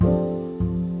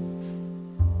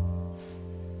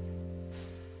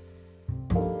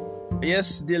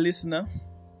Yes, dear listener,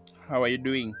 how are you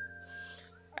doing?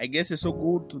 I guess it's so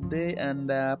good today, and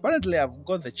apparently I've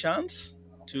got the chance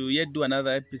to yet do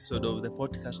another episode of the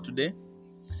podcast today.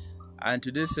 And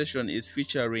today's session is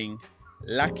featuring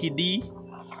Lucky D,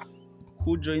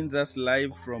 who joins us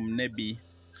live from Nebi.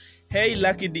 Hey,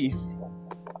 Lucky D.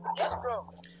 Yes, bro.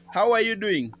 How are you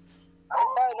doing? I'm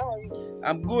fine. How are you?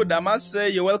 I'm good. I must say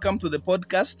you're welcome to the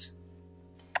podcast.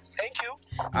 Thank you.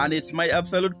 And it's my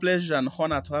absolute pleasure and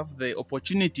honor to have the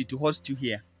opportunity to host you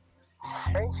here.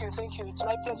 Thank you. It's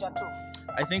my pleasure too.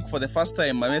 I think for the first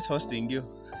time I'm hosting you.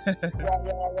 Yeah.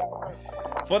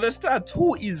 For the start,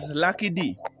 who is Lucky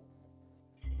D?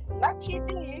 Lucky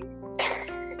D.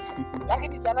 Lucky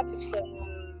D is an artist from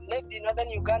Nebi, northern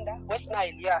Uganda, West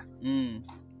Nile. Yeah. No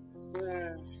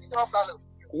problem.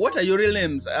 What are your real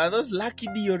names? Are those Lucky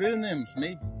D your real names?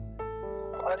 Maybe.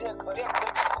 Oriek Godfrey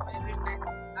is my real name.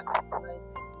 Lucky is my name.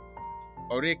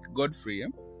 Oriek Godfrey, yeah?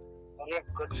 Oriek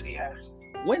Godfrey, yeah.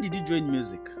 When did you join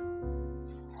music?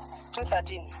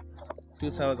 2013.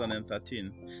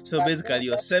 2013. So basically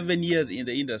you're 7 years in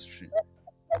the industry.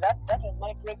 That was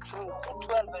my breakthrough.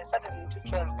 2012. I started in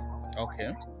 2012.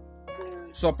 Okay.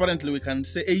 So apparently we can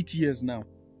say 8 years now.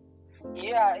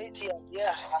 Yeah, 8 years,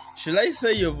 yeah. Shall I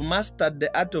say you've mastered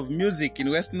the art of music in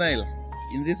West Nile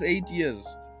in these 8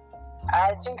 years?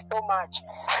 I think so much.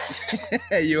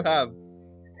 You have.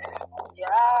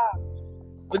 Yeah.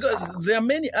 Because there are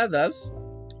many others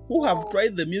who have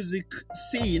tried the music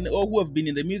scene or who have been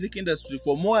in the music industry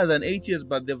for more than 8 years,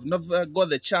 but they've never got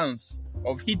the chance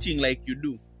of hitting like you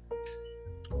do.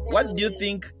 What do you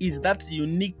think is that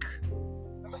unique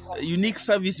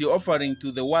service you're offering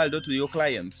to the world or to your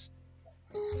clients?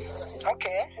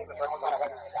 Okay.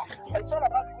 It's all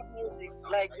about good music.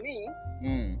 Like me,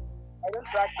 I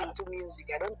don't rap into music.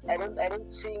 I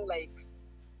don't sing like.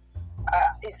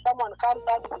 If someone comes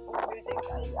out with good music,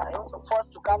 I also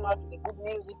forced to come out with good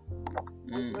music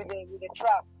with a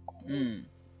trap.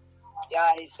 Yeah,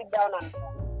 I sit down and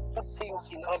put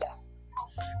things in order.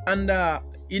 And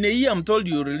in a year, I'm told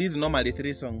you release normally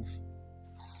 3 songs.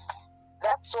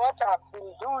 That's what I've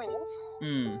been doing.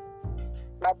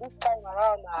 But this time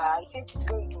around, I think it's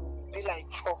going to be like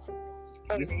 4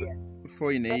 in a year.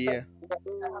 4 in a year.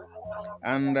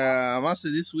 And I must say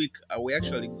this week we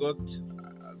actually got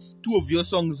 2 of your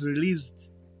songs released,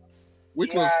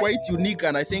 which was quite unique,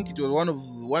 and I think it was one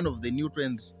of the new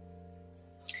trends.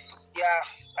 Yeah,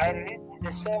 I released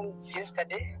the songs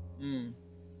yesterday.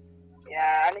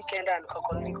 Yeah, Annie Kenda and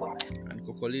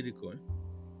Kokoliriko.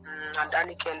 And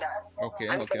Annie Kenda.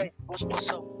 Okay. Gospel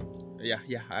song.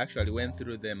 Yeah, I actually went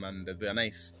through them and they're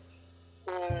nice.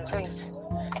 Thanks.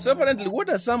 So apparently, what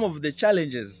are some of the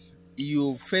challenges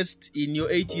you faced in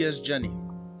your 8 years journey?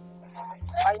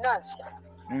 Finance.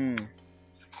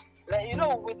 Like,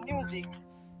 with music,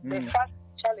 the first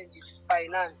challenge is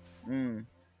finance.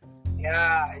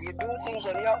 Yeah, you do things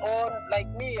on your own. Like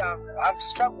me, I've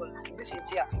struggled. This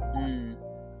is Yeah,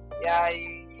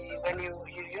 when you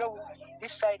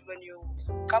this side, when you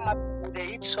come up with a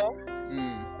hit song,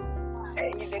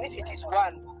 even if it is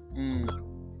one,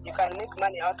 you can make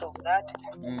money out of that.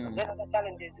 Then other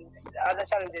challenges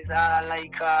are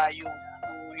like you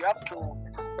have to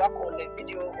work on the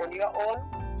video on your own,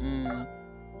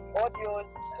 audio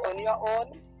on your own.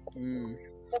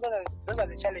 So those are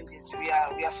the challenges we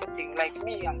are facing. Like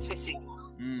me, I'm facing.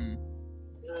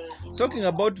 Talking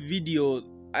about video,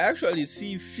 I actually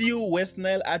see few West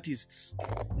Nile artists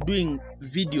doing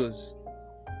videos.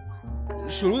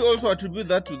 Should we also attribute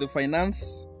that to the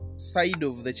finance side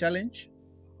of the challenge?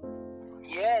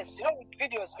 Yes,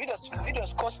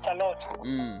 videos cost a lot.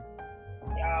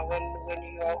 Yeah, when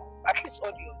you're at least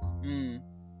audios,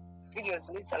 videos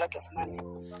needs a lot of money.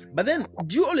 But then,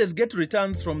 do you always get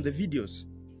returns from the videos?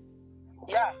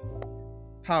 Yeah.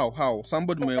 How?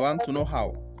 Somebody may want to know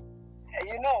how.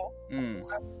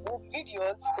 With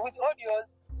videos, with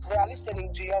audios, they are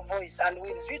listening to your voice, and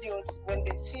with videos, when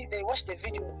they watch the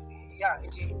video,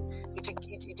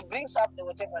 it brings up the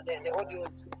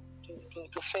audios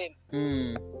to fame.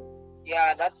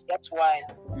 Yeah, that's why.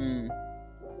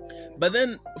 But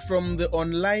then from the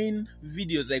online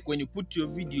videos, like when you put your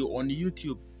video on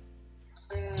YouTube,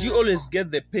 do you always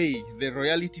get the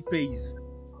royalty pays?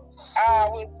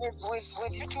 With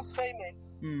YouTube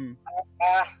payments,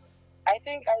 I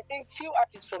think few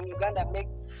artists from Uganda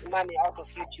makes money out of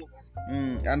YouTube.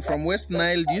 And from West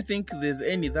Nile, do you think there's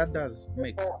any that does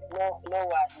make? No one.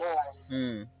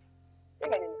 Even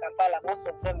in Kampala, most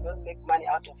of them don't make money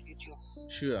out of YouTube.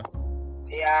 Sure.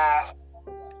 Yeah.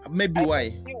 Maybe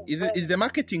why? Is the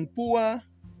marketing poor?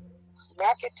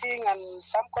 Marketing and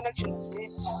some connections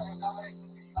needs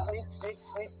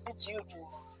you to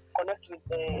connect with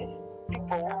the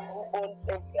people who owns,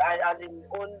 as in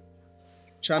owns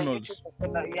channels.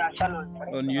 Channels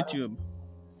on YouTube.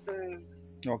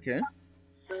 Okay.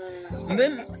 And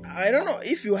then I don't know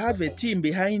if you have a team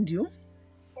behind you.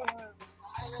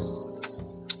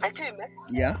 A team, eh?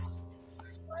 Yeah.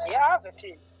 Yeah, I have a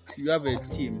team. You have a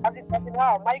team. As in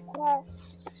how? My crew.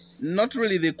 Not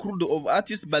really the crew of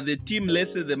artists, but the team,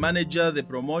 let's say the manager, the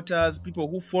promoters, people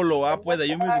who follow up, whether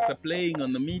your musics are playing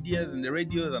on the medias and the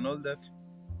radios and all that.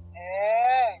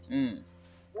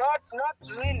 Not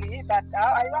really, but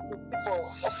I work with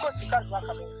people. Of course, you can't work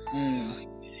alone.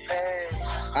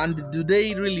 And do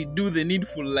they really do the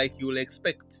needful like you will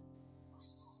expect?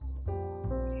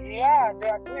 Yeah, they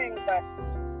are doing that.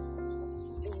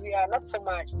 We are not so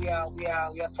much. We are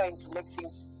trying to make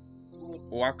things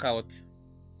work out.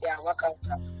 Yeah, work out.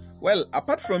 Well,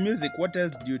 apart from music, what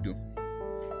else do you do?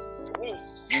 Me?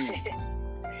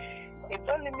 It's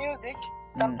only music.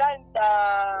 Sometimes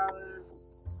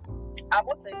I'm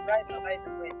also a driver, by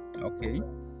the way. Okay.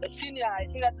 A senior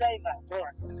driver.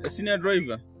 Yeah. A senior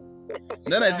driver?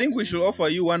 Then I think we should offer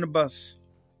you one bus.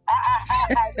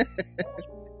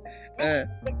 Well,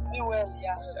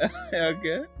 yeah.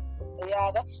 Okay.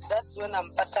 Yeah, that's when I'm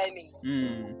part-timing.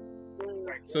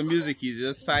 So music is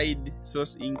your side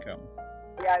source income.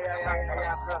 Yeah,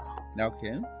 bro.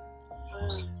 Okay.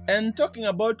 And talking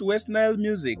about West Nile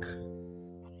music,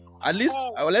 at least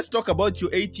let's talk about your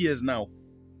 8 years now.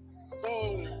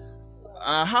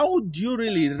 How do you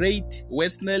really rate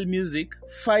West Nile music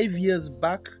 5 years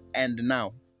back and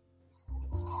now?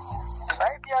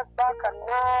 5 years back and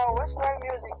now, West Nile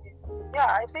music is,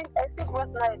 I think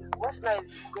West Nile is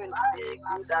going to be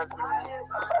good as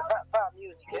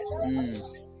music.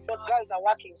 Those guys are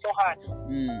working so hard.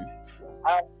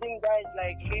 I think guys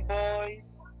like Freeboy,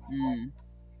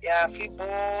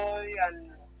 Freeboy, and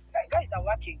guys are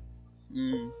working.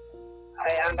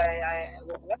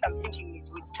 What I'm thinking is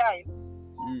with time,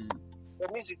 the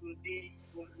music will be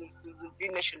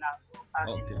national.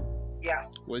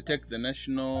 We'll take the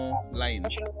national line.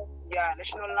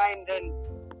 National line. Then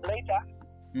later,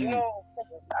 it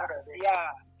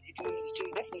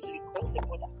will definitely cross the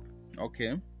border.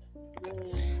 Okay.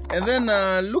 And then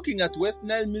looking at West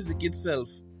Nile music itself,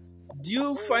 do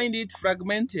you find it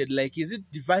fragmented? Like, is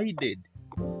it divided?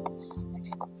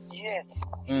 Yes.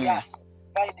 Yeah,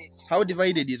 divided. How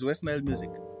divided is West Nile music?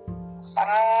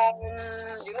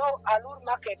 Alur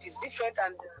market is different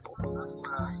and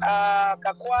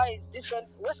Kakwa is different.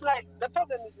 West Nile, the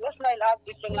problem is West Nile has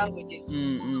different languages.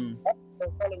 That's the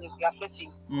challenges we are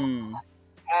facing.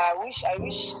 I wish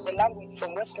the language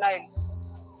from West Nile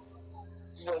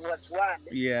was one.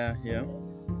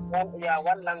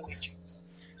 One language.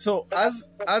 So as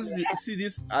you see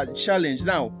this challenge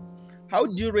now, how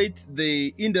do you rate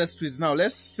the industries now?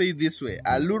 Let's say this way: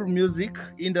 Alur music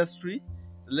industry,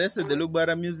 let's say the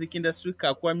Lugbara music industry,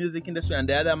 Kakwa music industry, and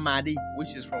the other Madi,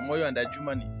 which is from Moyo and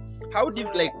Ajumani. How do you,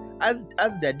 as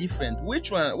they're different,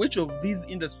 which of these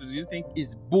industries do you think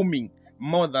is booming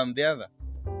more than the other?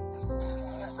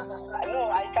 No,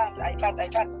 I can't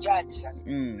judge.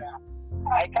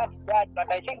 I can't judge, but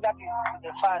I think that is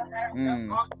the fans.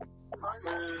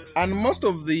 And most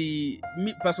of the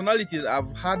personalities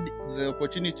I've had the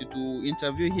opportunity to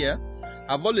interview here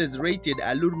have always rated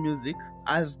Alur music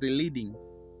as the leading.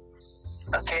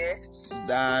 Okay.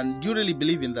 And do you really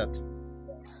believe in that?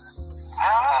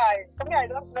 For me, I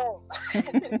don't know.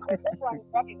 Everyone is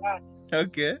working hard.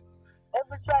 Okay.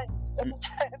 Every time is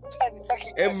working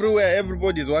hard. Everywhere,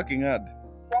 everybody's working hard.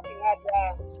 Working hard,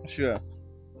 yeah. Sure.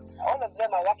 All of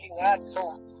them are working hard,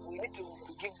 so we need to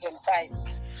give them time.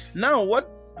 Now, what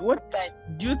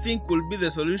do you think will be the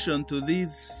solution to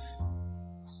this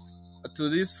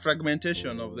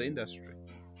fragmentation of the industry?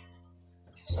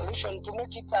 Solution to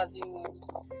make it as in...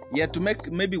 Yeah, to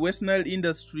make maybe West Nile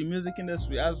industry, music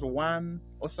industry as one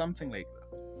or something like that.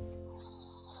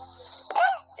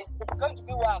 It's going to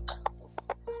be work.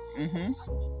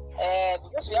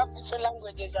 Because we have different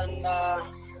languages and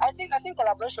I think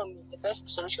collaboration is the best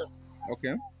solution.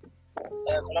 Okay.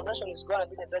 Collaboration is going to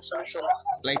be the best solution.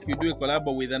 Like you do a collab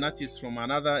with an artist from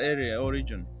another area or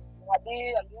region.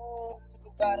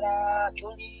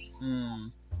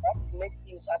 Make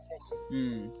things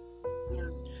happen.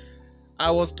 I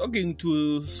was talking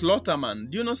to Slaughterman.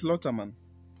 Do you know Slaughterman?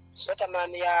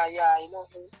 Slaughterman, yeah, I know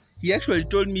him. He actually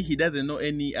told me he doesn't know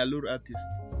any Alur artist,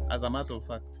 as a matter of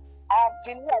fact. I've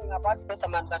been hearing about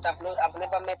Slaughterman, but I've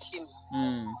never met him.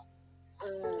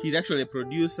 He's actually a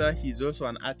producer. He's also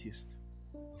an artist.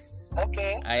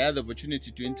 Okay. I had the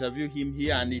opportunity to interview him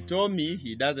here, and he told me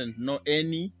he doesn't know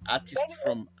any artist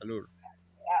from Alur.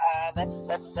 That's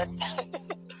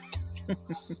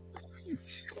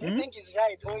You think he's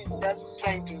right, or he's just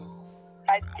trying to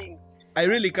hide things? I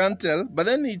really can't tell. But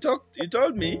then he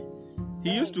told me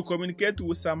he used to communicate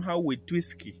somehow with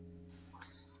Twisky.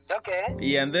 Okay.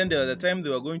 Yeah, and then there was a time they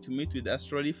were going to meet with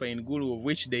Astrolifa in Gulu, of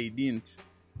which they didn't.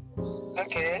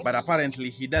 Okay. But apparently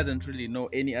he doesn't really know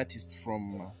any artists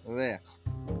from there.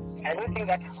 I don't think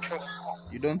that is true.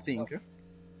 You don't think?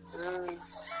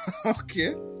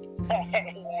 Okay.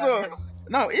 So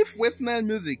now, if West Nile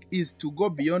music is to go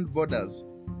beyond borders,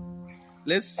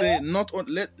 let's say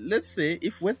let's say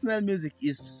if West Nile music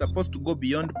is supposed to go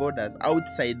beyond borders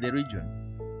outside the region,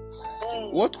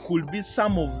 what could be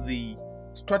some of the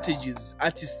strategies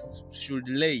artists should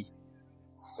lay,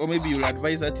 or maybe you'll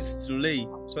advise artists to lay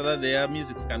so that their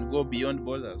music can go beyond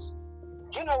borders?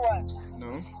 Do you know what?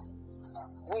 No.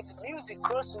 With music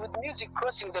crossing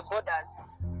the borders,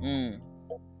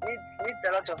 needs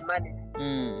a lot of money.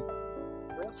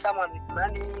 We need someone with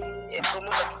money, a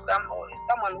promoter to come, or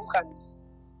someone who can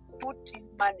put in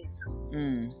money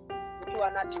to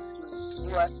an artist to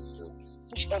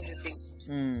push everything.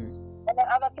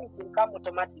 Other things will come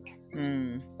automatic.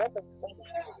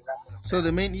 So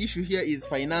the main issue here is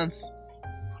finance.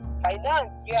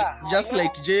 Finance, yeah. Just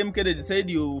like JM Kennedy said,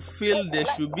 you feel there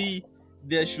should be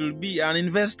an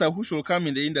investor who should come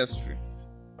in the industry.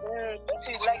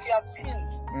 Like you have seen,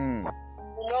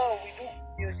 we do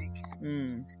music.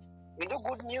 We do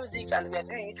good music, and we are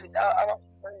doing it with our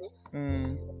money.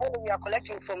 The we are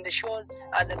collecting from the shows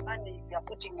and the money we are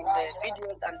putting in the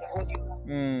videos and the audio.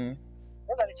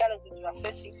 Those are the challenges we are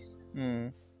facing.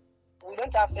 We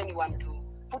don't have anyone to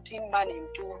put in money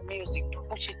into music to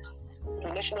push it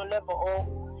to national level or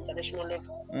international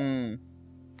level.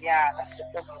 Yeah, that's the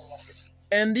problem we are facing.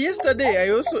 And yesterday, I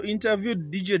also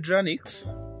interviewed DJ Dranix.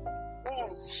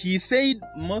 He said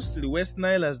mostly West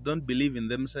Nilers don't believe in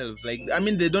themselves.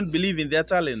 They don't believe in their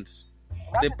talents.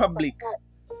 The public.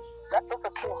 That's also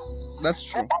true. That's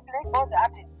true. The public or the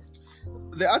artists?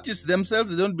 The artists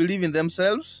themselves, they don't believe in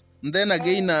themselves. And then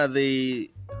again, the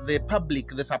public,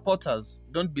 the supporters,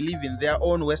 don't believe in their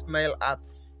own West Nile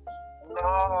arts. No,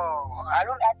 I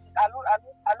don't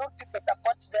think they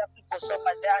support their people so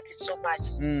much, their artists so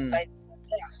much. Like,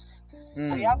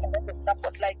 so you have a lot of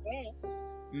support. Like me,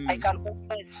 I can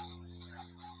confess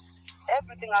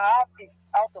everything I have is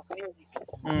out of music.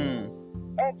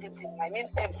 Everything, I mean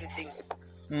everything.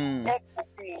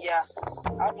 Everything, yeah,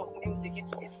 out of music.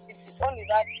 It's only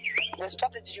that the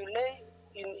strategy you lay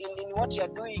in what you're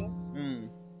doing.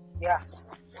 Yeah.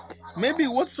 Maybe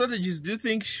what strategies do you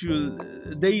think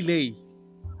should they lay?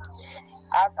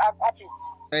 As artists.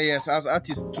 Yes, as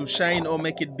artists, to shine or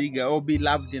make it bigger or be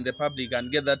loved in the public and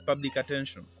get that public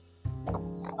attention.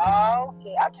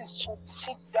 Okay, artists should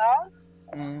sit down,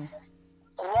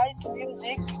 write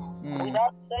music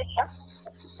without pressure.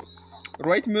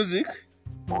 Write music?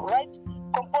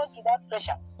 Compose without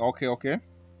pressure. Okay.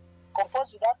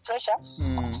 Compose without pressure.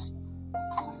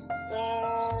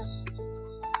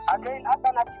 Again,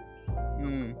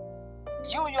 alternative.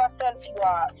 You yourself,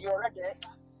 you are ready.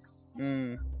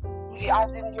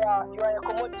 As in you are a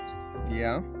commodity.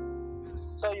 Yeah.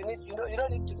 So you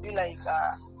don't need to be like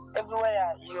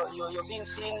everywhere you're being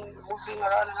seen moving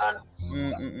around.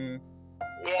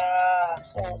 Yeah.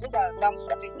 So these are some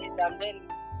strategies, and then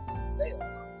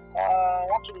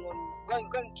working on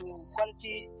going to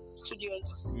quality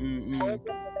studios for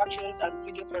productions and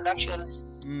video productions.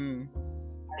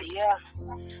 Yeah.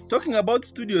 Talking about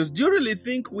studios, do you really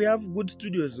think we have good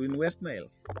studios in West Nile?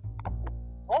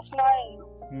 West Nile.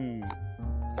 In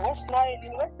West Nile,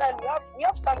 we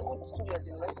have some good studios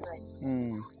in West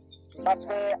Nile. But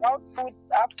the output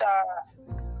after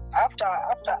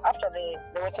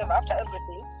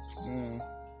everything,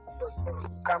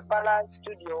 Kampala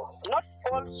studio. Not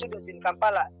all studios in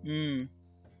Kampala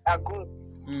are good.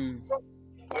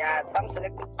 Yeah, some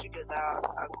selected studios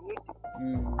are good.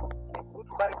 Good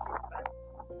quality, but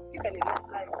even in West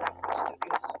Nile, we have good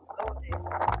studios. So the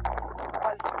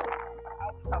quality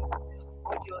outcome.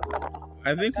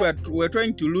 I think we're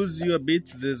trying to lose you a bit.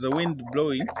 There's a wind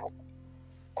blowing.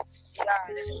 Yeah,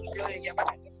 there's a wind blowing.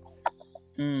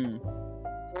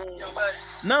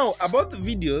 Now, about the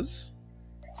videos,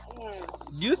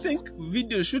 do you think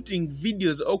shooting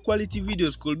videos or quality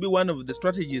videos could be one of the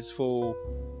strategies for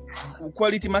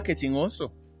quality marketing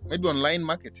also? Maybe online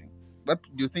marketing. That do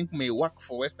you think may work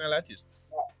for West Nile artists?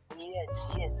 Yes.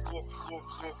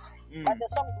 But the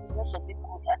song will also be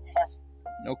good at first.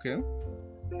 Okay.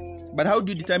 But how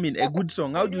do you determine a good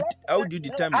song? How do you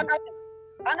determine?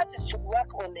 An artist should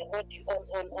work on the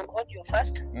audio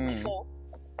first before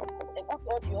a good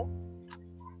audio.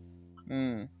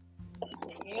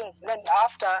 Yes, then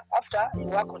after you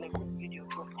work on a good video.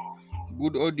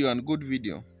 Good audio and good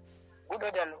video. Good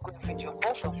audio and good video,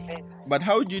 both of them. But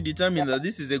how do you determine that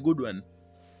this is a good one?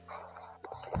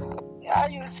 Yeah,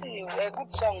 you see, a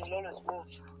good song will always move.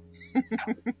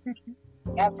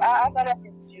 As other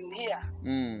you hear,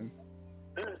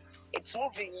 it's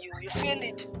moving you. You feel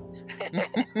it.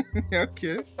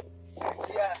 Okay.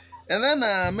 Yeah. And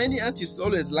then many artists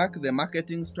always lack the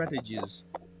marketing strategies.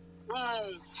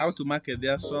 How to market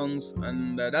their songs,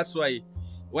 and that's why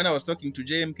when I was talking to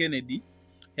J.M. Kennedy,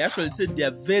 he actually said there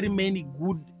are very many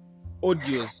good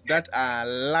audios that are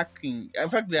lacking. In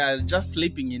fact, they are just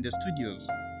sleeping in the studios.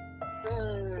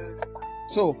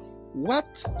 So,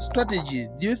 what strategies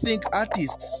do you think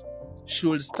artists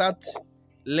should start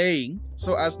laying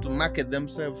so as to market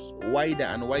themselves wider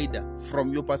and wider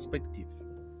from your perspective?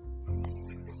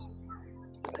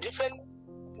 Different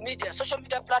media, social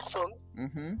media platforms.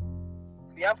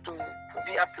 We have to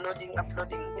be uploading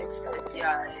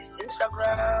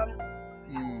Instagram.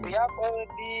 We have all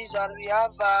these, and we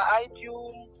have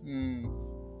iTunes,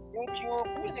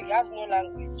 YouTube. Music has no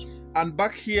language. And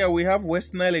back here we have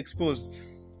West Nile Exposed.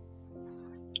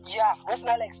 Yeah, West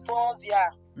Nile Exposed,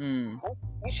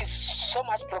 which is so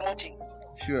much promoting.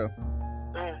 Sure.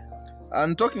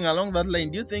 And talking along that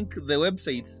line, do you think the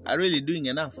websites are really doing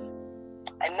enough?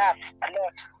 Enough, a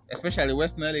lot. Especially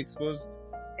West Nile Exposed.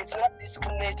 It's not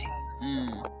discriminating.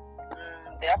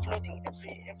 They're uploading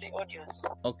every audios.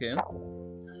 Okay.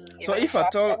 So if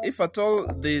at all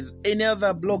there's any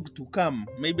other blog to come,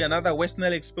 maybe another West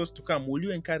Nile Exposed to come, will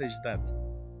you encourage that?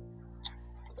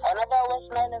 Another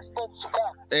West Nile Exposed to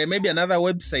come? Maybe another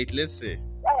website, let's say.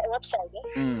 Website,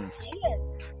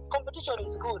 Yes. Competition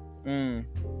is good.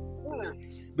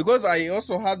 Because I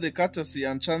also had the courtesy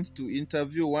and chance to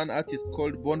interview one artist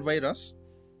called Born Virus.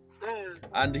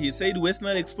 And he said West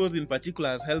Nile Exposed in particular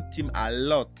has helped him a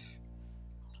lot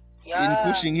in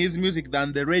pushing his music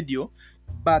than the radio.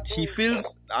 But he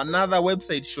feels another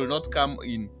website should not come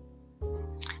in.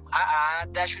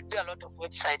 There should be a lot of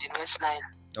websites in West Nile.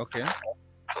 Okay.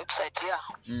 Websites, a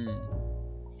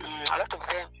lot of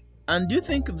them. And do you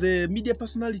think the media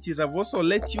personalities have also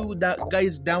let you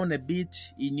guys down a bit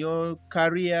in your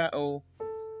career, or?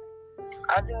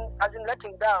 As in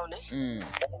letting down,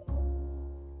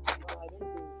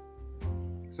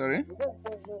 Sorry?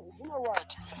 You know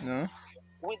what? No.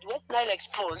 With West Nile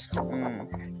Exposed,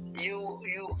 you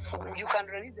can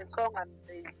release the song and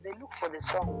they look for the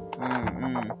song.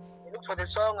 They look for the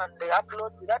song and they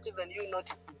upload without even you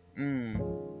noticing.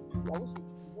 That is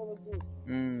very good.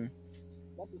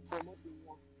 That is promoting.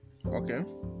 Okay.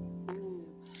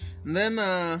 And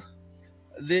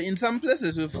then in some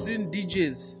places we've seen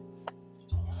DJs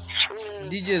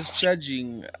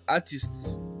charging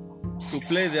artists to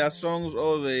play their songs,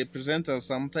 or the presenters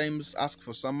sometimes ask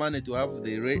for some money to have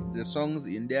the songs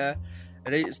in their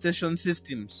station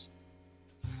systems.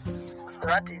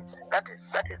 That is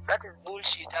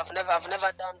bullshit. I've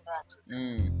never done that.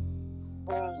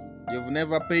 You've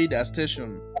never paid a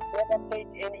station. I've never paid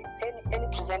any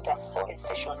presenter for a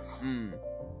station.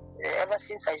 Ever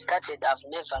since I started, I've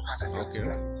never. Okay.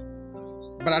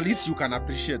 But at least you can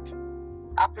appreciate.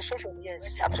 Appreciation,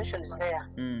 yes. Appreciation is there.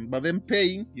 But then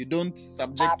paying, you don't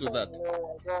subject to that.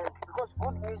 No, I don't. Because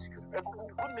good music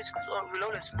will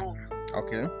always move.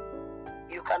 Okay.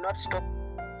 You cannot stop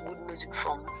good music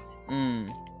from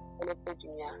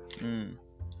penetrating.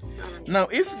 Now,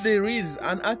 if there is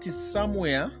an artist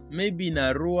somewhere, maybe in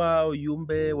Arua or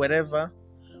Yumbe, wherever,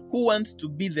 who wants to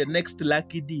be the next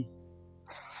Lucky D,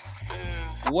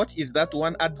 what is that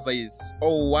one advice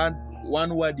or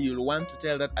one word you'll want to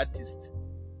tell that artist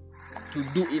to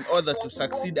do in order to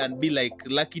succeed and be like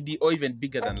Lucky D, or even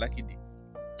bigger than Lucky D?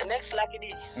 The next Lucky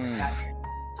D. Then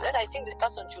I think the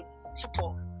person should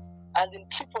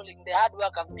tripling the hard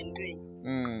work I've been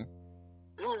doing.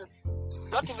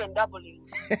 Not even doubling.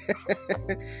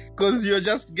 Because you're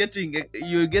just getting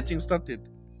started.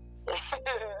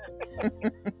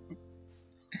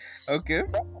 Okay.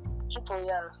 Triple,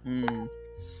 yeah.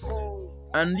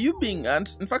 And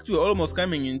in fact, we're almost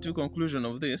coming into conclusion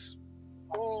of this.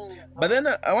 But then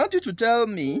I want you to tell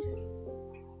me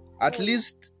at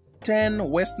least 10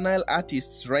 West Nile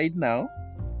artists right now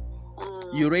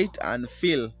you rate and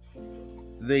feel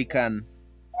they can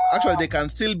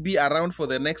still be around for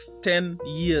the next 10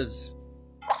 years.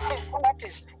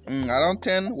 Artists. Around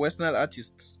 10 West Nile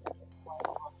artists.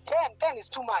 10 is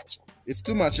too much. It's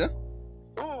too much, huh?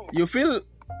 You feel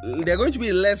they're going to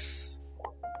be less?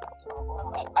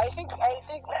 I think.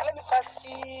 Let me first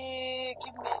see.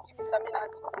 Give me some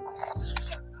minutes.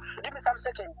 Give me some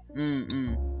seconds.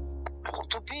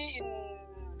 To be in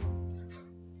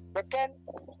the 10.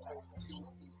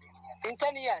 In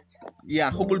 10 years?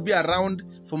 Yeah, who will be around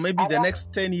for maybe the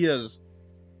next 10 years?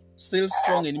 Still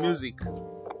strong in music. Not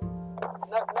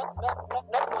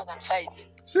more than 5.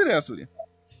 Seriously?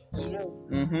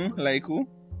 Yes. Like who?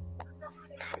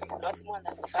 Not more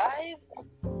than 5.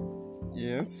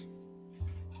 Yes.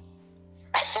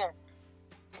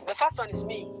 The first one is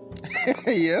me.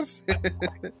 Yes.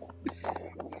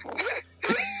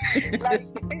 Like,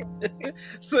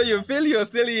 so you feel you're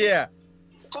still here?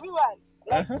 to be one,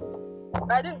 like,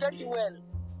 I didn't get you well.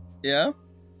 Yeah.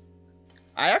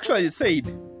 I actually said,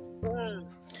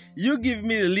 you give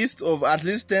me a list of at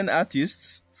least 10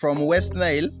 artists from West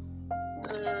Nile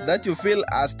that you feel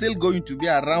are still going to be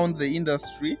around the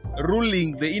industry,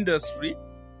 ruling the industry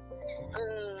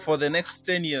for the next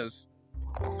 10 years.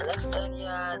 The next 10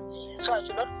 years. So I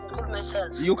should not include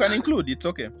myself. You can include, it's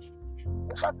okay.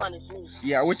 The first one is me.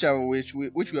 Yeah, which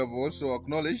we have also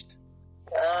acknowledged.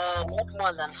 Not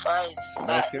more than 5.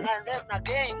 Okay. And then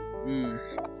again,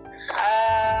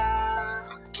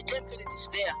 James Kennedy is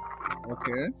there.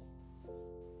 Okay.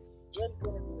 James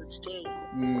Kennedy will stay.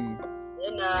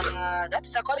 Then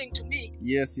that's according to me.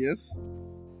 Yes.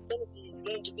 Kennedy is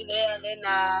going to be there. Then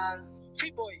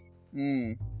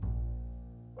Freeboy.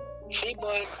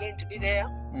 Freeboy is going to be there.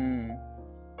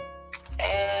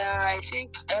 I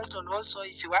think Elton also,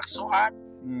 if he works so hard.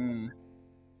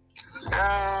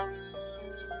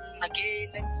 Again,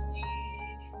 let's see.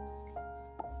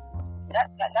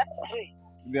 That's 3.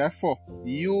 There are 4.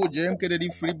 You, James Kennedy,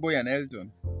 Freeboy, and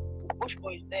Elton.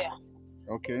 Bushboy is there.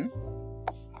 Okay.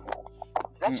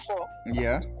 That's 4.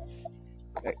 Yeah.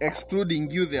 Excluding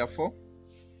you, there are 4.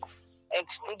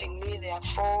 Excluding me, there are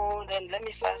 4. Then let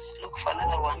me first look for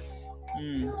another one.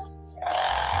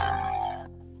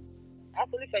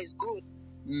 Apolifa is good.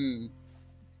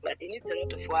 But he needs a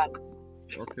lot of work.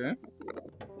 Okay.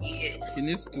 Yes. He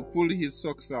needs to pull his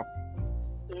socks up.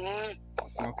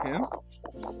 Okay.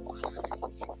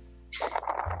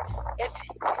 Yes.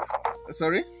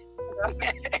 Sorry?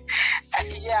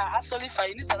 Yeah, Apolifa,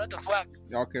 he needs a lot of work.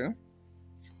 Okay.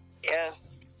 Yeah.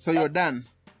 So you're done?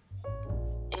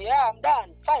 Yeah, I'm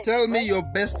done. 5. Tell me your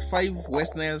best 5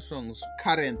 West Nile songs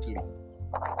currently. 5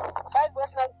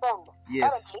 West Nile songs?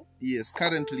 Yes. Currently? Yes,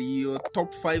 currently your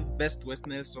top 5 best West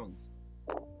Nile songs.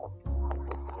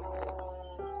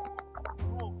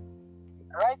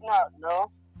 Right now,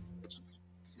 no.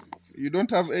 You don't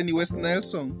have any West Nile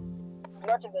song?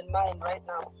 Not even mine right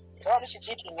now. She's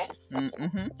cheating, eh?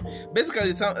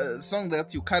 Basically, some song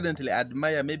that you currently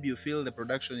admire, maybe you feel the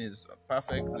production is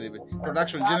perfect,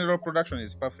 the general production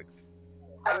is perfect.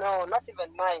 No, not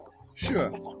even mine.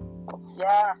 Sure.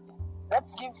 Yeah,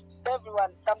 let's give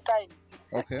everyone some time.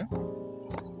 Okay.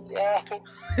 Yeah.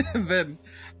 Then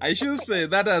I should say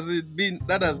that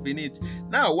has been it.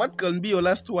 Now, what can be your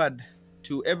last word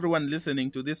to everyone listening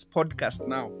to this podcast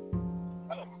now?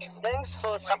 Thanks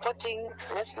for supporting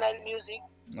West Nile Music.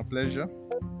 A pleasure.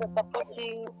 Thanks for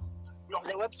supporting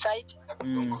the website.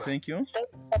 Thank you. Thanks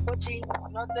for supporting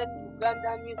Northern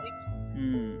Uganda Music.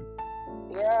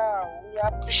 Yeah, we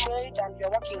appreciate and we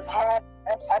are working hard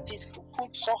as artists to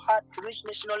put so hard to reach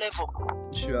national level.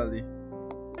 Surely.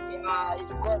 Yeah,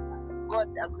 if God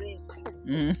agrees.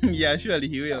 Yeah, surely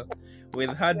he will.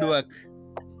 With hard work.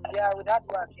 Yeah, with hard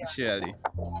work, yeah. Surely.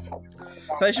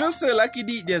 So I should say, Lucky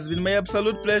D, it has been my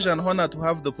absolute pleasure and honor to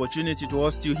have the opportunity to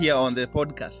host you here on the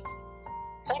podcast.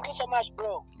 Thank you so much,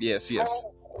 bro. Yes. Yeah.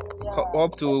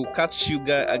 Hope to catch you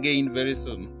again very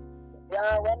soon.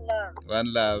 Yeah, one love.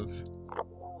 One love.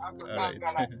 All right.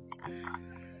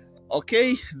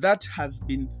 Okay, that has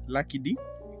been Lucky D.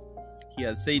 He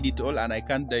has said it all and I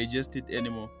can't digest it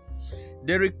anymore.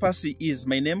 Derek Passy is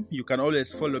my name. You can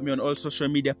always follow me on all social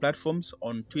media platforms,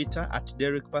 on Twitter at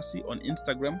Derek Passy, on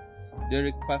Instagram,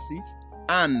 Derek Passy,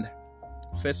 and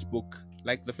Facebook,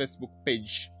 like the Facebook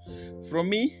page. From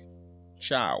me,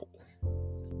 ciao.